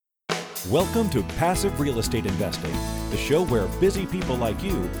Welcome to Passive Real Estate Investing, the show where busy people like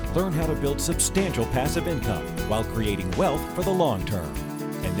you learn how to build substantial passive income while creating wealth for the long term.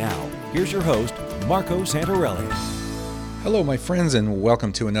 And now, here's your host, Marco Santarelli. Hello, my friends, and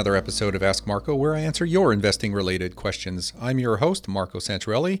welcome to another episode of Ask Marco, where I answer your investing-related questions. I'm your host, Marco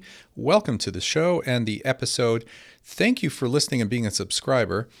Santarelli. Welcome to the show and the episode. Thank you for listening and being a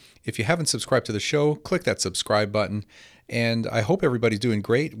subscriber. If you haven't subscribed to the show, click that subscribe button. And I hope everybody's doing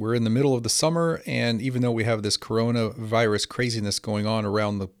great. We're in the middle of the summer, and even though we have this coronavirus craziness going on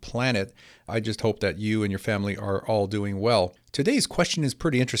around the planet, I just hope that you and your family are all doing well. Today's question is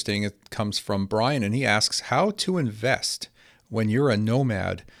pretty interesting. It comes from Brian, and he asks, how to invest when you're a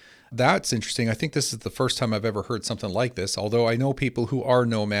nomad? That's interesting. I think this is the first time I've ever heard something like this, although I know people who are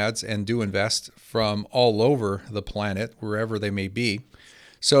nomads and do invest from all over the planet, wherever they may be.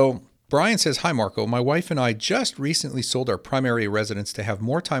 So Brian says, hi, Marco. My wife and I just recently sold our primary residence to have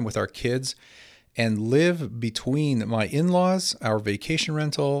more time with our kids and live between my in-laws, our vacation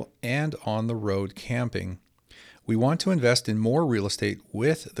rental, and on the road camping. We want to invest in more real estate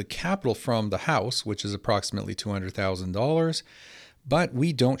with the capital from the house, which is approximately $200,000, but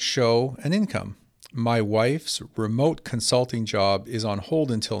we don't show an income. My wife's remote consulting job is on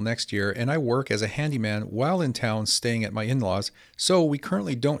hold until next year, and I work as a handyman while in town staying at my in-laws, so we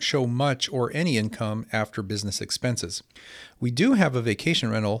currently don't show much or any income after business expenses. We do have a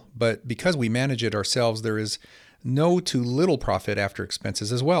vacation rental, but because we manage it ourselves, there is no to little profit after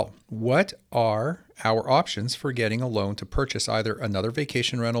expenses as well. What are our options for getting a loan to purchase either another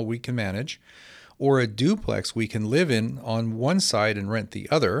vacation rental we can manage, or a duplex we can live in on one side and rent the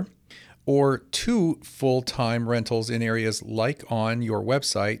other, or two full-time rentals in areas like on your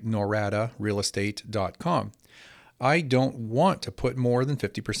website, noradarealestate.com. I don't want to put more than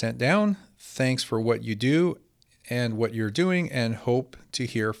 50% down. Thanks for what you do and what you're doing, and hope to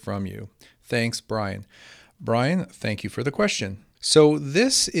hear from you. Thanks, Brian. Brian, thank you for the question. So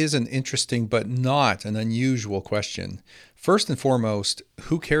this is an interesting but not an unusual question. First and foremost,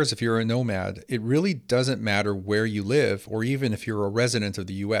 who cares if you're a nomad? It really doesn't matter where you live or even if you're a resident of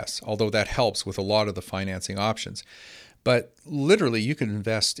the US, although that helps with a lot of the financing options. But literally, you can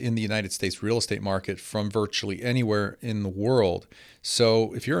invest in the United States real estate market from virtually anywhere in the world.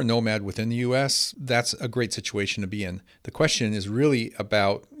 So if you're a nomad within the US, that's a great situation to be in. The question is really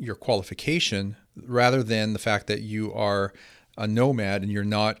about your qualification rather than the fact that you are a nomad and you're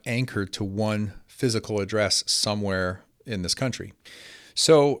not anchored to one physical address somewhere in this country.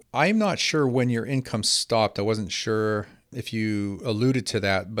 So I'm not sure when your income stopped. I wasn't sure if you alluded to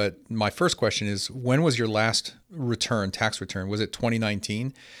that, but my first question is, when was your last return, tax return? Was it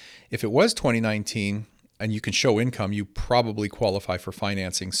 2019? If it was 2019 and you can show income, you probably qualify for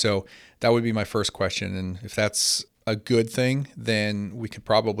financing. So that would be my first question. And if that's a good thing, then we could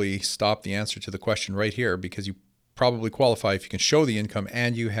probably stop the answer to the question right here, because you probably qualify if you can show the income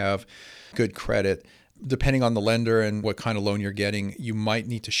and you have good credit. Depending on the lender and what kind of loan you're getting, you might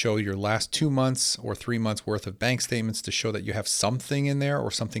need to show your last 2 months or 3 months worth of bank statements to show that you have something in there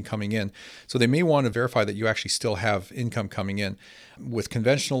or something coming in. So they may want to verify that you actually still have income coming in. With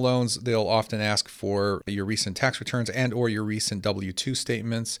conventional loans, they'll often ask for your recent tax returns and or your recent W-2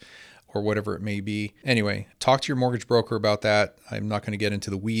 statements or whatever it may be. Anyway, talk to your mortgage broker about that. I'm not going to get into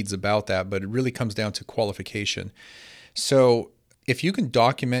the weeds about that, but it really comes down to qualification. So if you can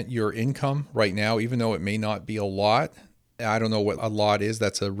document your income right now, even though it may not be a lot, I don't know what a lot is,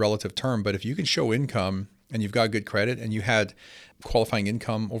 that's a relative term, but if you can show income and you've got good credit and you had qualifying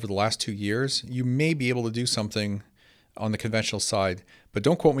income over the last 2 years, you may be able to do something on the conventional side. But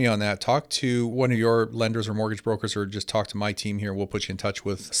don't quote me on that. Talk to one of your lenders or mortgage brokers, or just talk to my team here. We'll put you in touch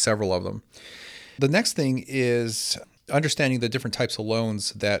with several of them. The next thing is understanding the different types of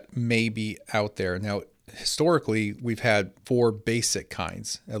loans that may be out there. Now, historically, we've had 4 basic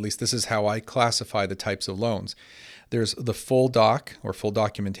kinds. At least this is how I classify the types of loans. There's the full doc or full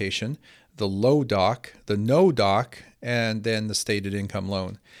documentation, the low doc, the no doc, and then the stated income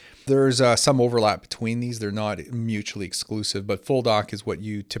loan. There's some overlap between these. They're not mutually exclusive, but full doc is what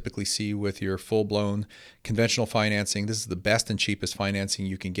you typically see with your full-blown conventional financing. This is the best and cheapest financing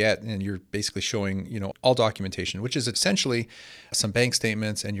you can get, and you're basically showing, all documentation, which is essentially some bank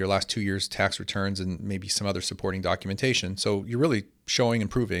statements and your last 2 years tax returns and maybe some other supporting documentation. So you're really showing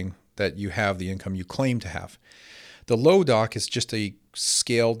and proving that you have the income you claim to have. The low doc is just a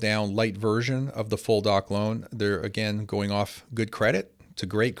scaled down light version of the full doc loan. They're, again, going off good credit to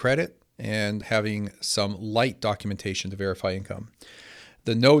great credit and having some light documentation to verify income.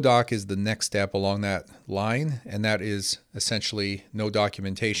 The no doc is the next step along that line, and that is essentially no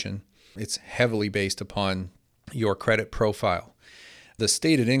documentation. It's heavily based upon your credit profile. The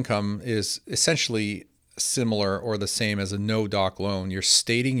stated income is essentially similar or the same as a no-doc loan. You're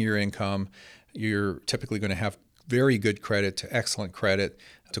stating your income. You're typically going to have very good credit to excellent credit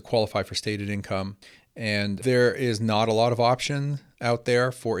to qualify for stated income. And there is not a lot of option out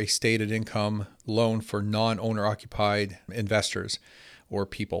there for a stated income loan for non-owner occupied investors or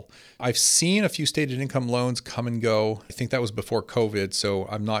people. I've seen a few stated income loans come and go. I think that was before COVID, so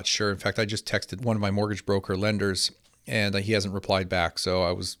I'm not sure. In fact, I just texted one of my mortgage broker lenders and he hasn't replied back. So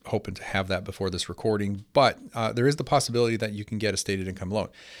I was hoping to have that before this recording. But there is the possibility that you can get a stated income loan.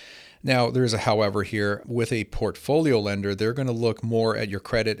 Now, there's a however here. With a portfolio lender, they're going to look more at your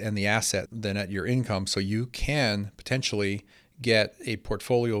credit and the asset than at your income. So you can potentially get a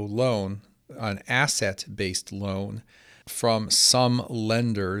portfolio loan, an asset-based loan from some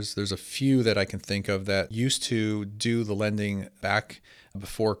lenders. There's a few that I can think of that used to do the lending back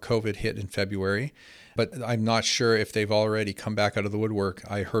before COVID hit in February, but I'm not sure if they've already come back out of the woodwork.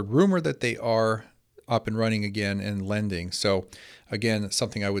 I heard rumor that they are up and running again and lending. So again,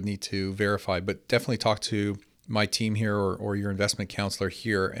 something I would need to verify, but definitely talk to my team here or your investment counselor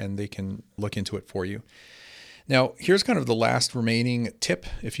here, and they can look into it for you. Now, here's kind of the last remaining tip,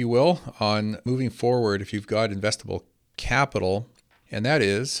 if you will, on moving forward if you've got investable capital, and that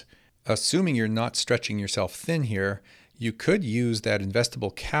is, assuming you're not stretching yourself thin here, you could use that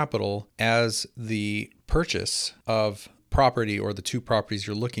investable capital as the purchase of property or the two properties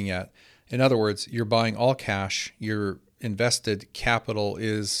you're looking at. In other words, you're buying all cash. Your invested capital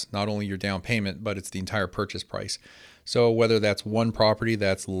is not only your down payment, but it's the entire purchase price. So whether that's one property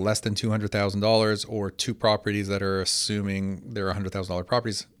that's less than $200,000 or two properties that are assuming they're $100,000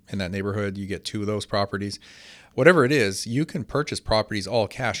 properties in that neighborhood, you get two of those properties. Whatever it is, you can purchase properties all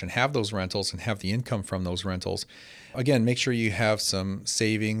cash and have those rentals and have the income from those rentals. Again, make sure you have some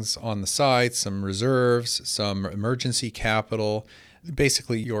savings on the side, some reserves, some emergency capital.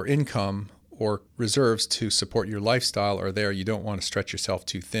 Basically, your income or reserves to support your lifestyle are there. You don't want to stretch yourself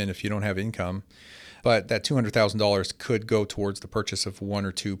too thin if you don't have income. But that $200,000 could go towards the purchase of one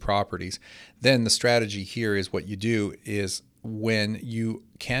or two properties. Then the strategy here is what you do is when you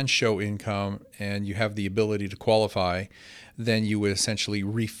can show income and you have the ability to qualify, then you would essentially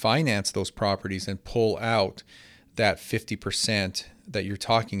refinance those properties and pull out that 50% that you're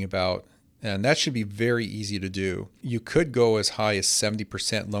talking about. And that should be very easy to do. You could go as high as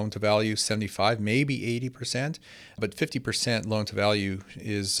 70% loan to value, 75, maybe 80%, but 50% loan to value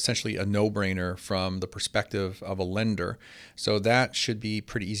is essentially a no-brainer from the perspective of a lender. So that should be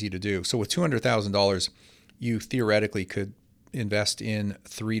pretty easy to do. So with $200,000, you theoretically could invest in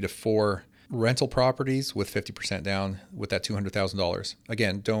 3 to 4 rental properties with 50% down with that $200,000.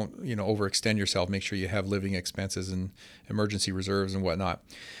 Again, don't overextend yourself. Make sure you have living expenses and emergency reserves and whatnot.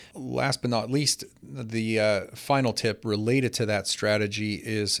 Last but not least, the final tip related to that strategy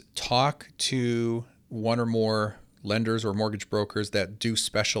is talk to one or more lenders or mortgage brokers that do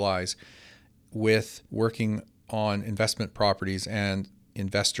specialize with working on investment properties and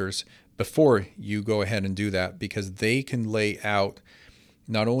investors before you go ahead and do that, because they can lay out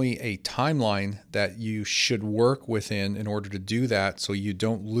not only a timeline that you should work within in order to do that so you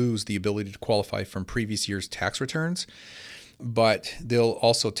don't lose the ability to qualify from previous year's tax returns, but they'll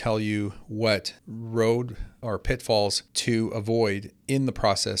also tell you what road or pitfalls to avoid in the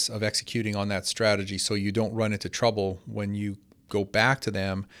process of executing on that strategy so you don't run into trouble when you go back to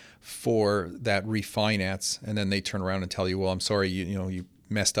them for that refinance and then they turn around and tell you, well, I'm sorry, you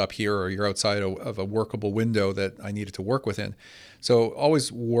messed up here, or you're outside of a workable window that I needed to work within. So always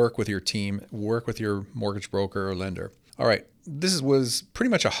work with your team, work with your mortgage broker or lender. All right, this was pretty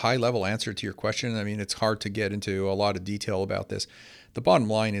much a high-level answer to your question. I mean, it's hard to get into a lot of detail about this. The bottom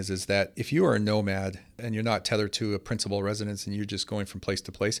line is that if you are a nomad and you're not tethered to a principal residence and you're just going from place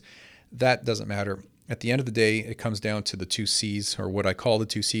to place, that doesn't matter. At the end of the day, it comes down to the 2 C's, or what I call the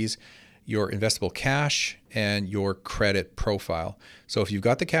 2 C's, your investable cash and your credit profile. So if you've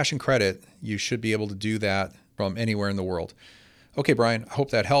got the cash and credit, you should be able to do that from anywhere in the world. Okay, Brian, I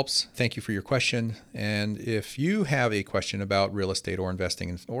hope that helps. Thank you for your question. And if you have a question about real estate or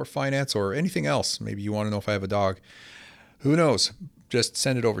investing or finance or anything else, maybe you want to know if I have a dog, who knows? Just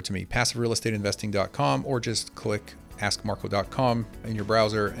send it over to me, passiverealestateinvesting.com, or just click askmarco.com in your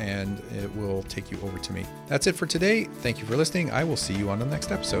browser and it will take you over to me. That's it for today. Thank you for listening. I will see you on the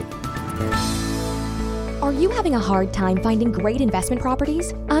next episode. Are you having a hard time finding great investment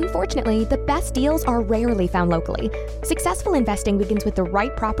properties? Unfortunately, the best deals are rarely found locally. Successful investing begins with the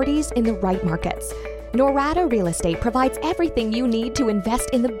right properties in the right markets. Norada Real Estate provides everything you need to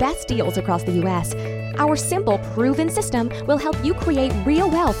invest in the best deals across the U.S. Our simple, proven system will help you create real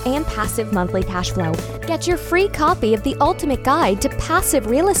wealth and passive monthly cash flow. Get your free copy of the ultimate guide to passive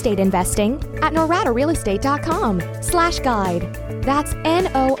real estate investing at noradarealestate.com/guide. That's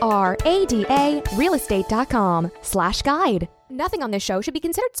NORADA realestate.com/guide. Nothing on this show should be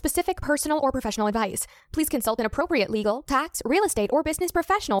considered specific personal or professional advice. Please consult an appropriate legal, tax, real estate, or business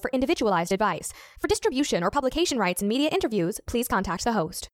professional for individualized advice. For distribution or publication rights and media interviews, please contact the host.